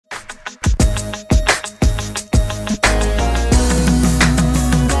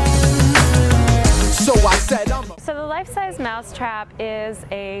Life Size Mousetrap is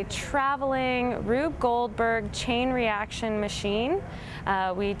a traveling Rube Goldberg chain reaction machine.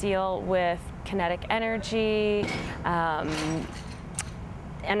 We deal with kinetic energy,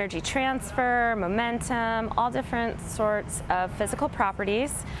 energy transfer, momentum, all different sorts of physical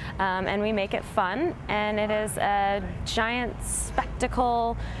properties, and we make it fun, and it is a giant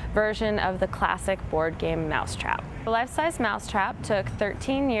spectacle version of the classic board game Mousetrap. The Life Size Mousetrap took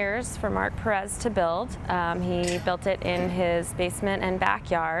 13 years for Mark Perez to build. He built it in his basement and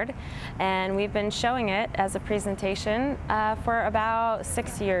backyard, and we've been showing it as a presentation for about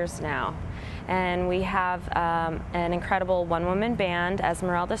 6 years now. And we have an incredible one-woman band,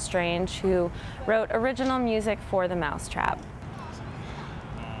 Esmeralda Strange, who wrote original music for the Mousetrap.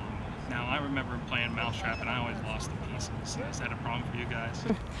 Now, I remember playing Mousetrap and I always lost the pieces. Is that a problem for you guys?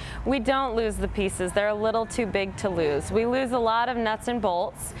 We don't lose the pieces. They're a little too big to lose. We lose a lot of nuts and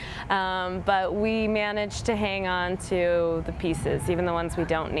bolts, but we manage to hang on to the pieces, even the ones we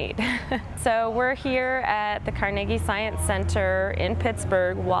don't need. So we're here at the Carnegie Science Center in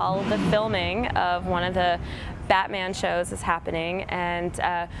Pittsburgh while the filming of one of the Batman shows is happening, and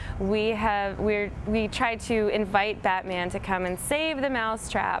we tried to invite Batman to come and save the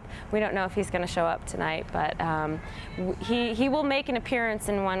Mousetrap. We don't know if he's going to show up tonight, but he will make an appearance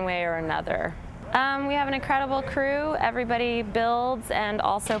in one way or another. We have an incredible crew. Everybody builds and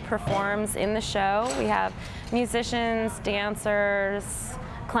also performs in the show. We have musicians, dancers,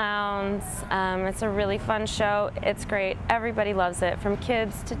 clowns. It's a really fun show. It's great. Everybody loves it, from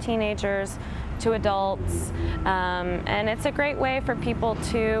kids to teenagers to adults, and it's a great way for people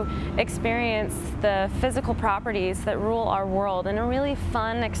to experience the physical properties that rule our world in a really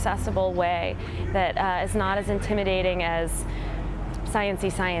fun, accessible way that is not as intimidating as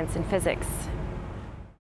sciencey science and physics.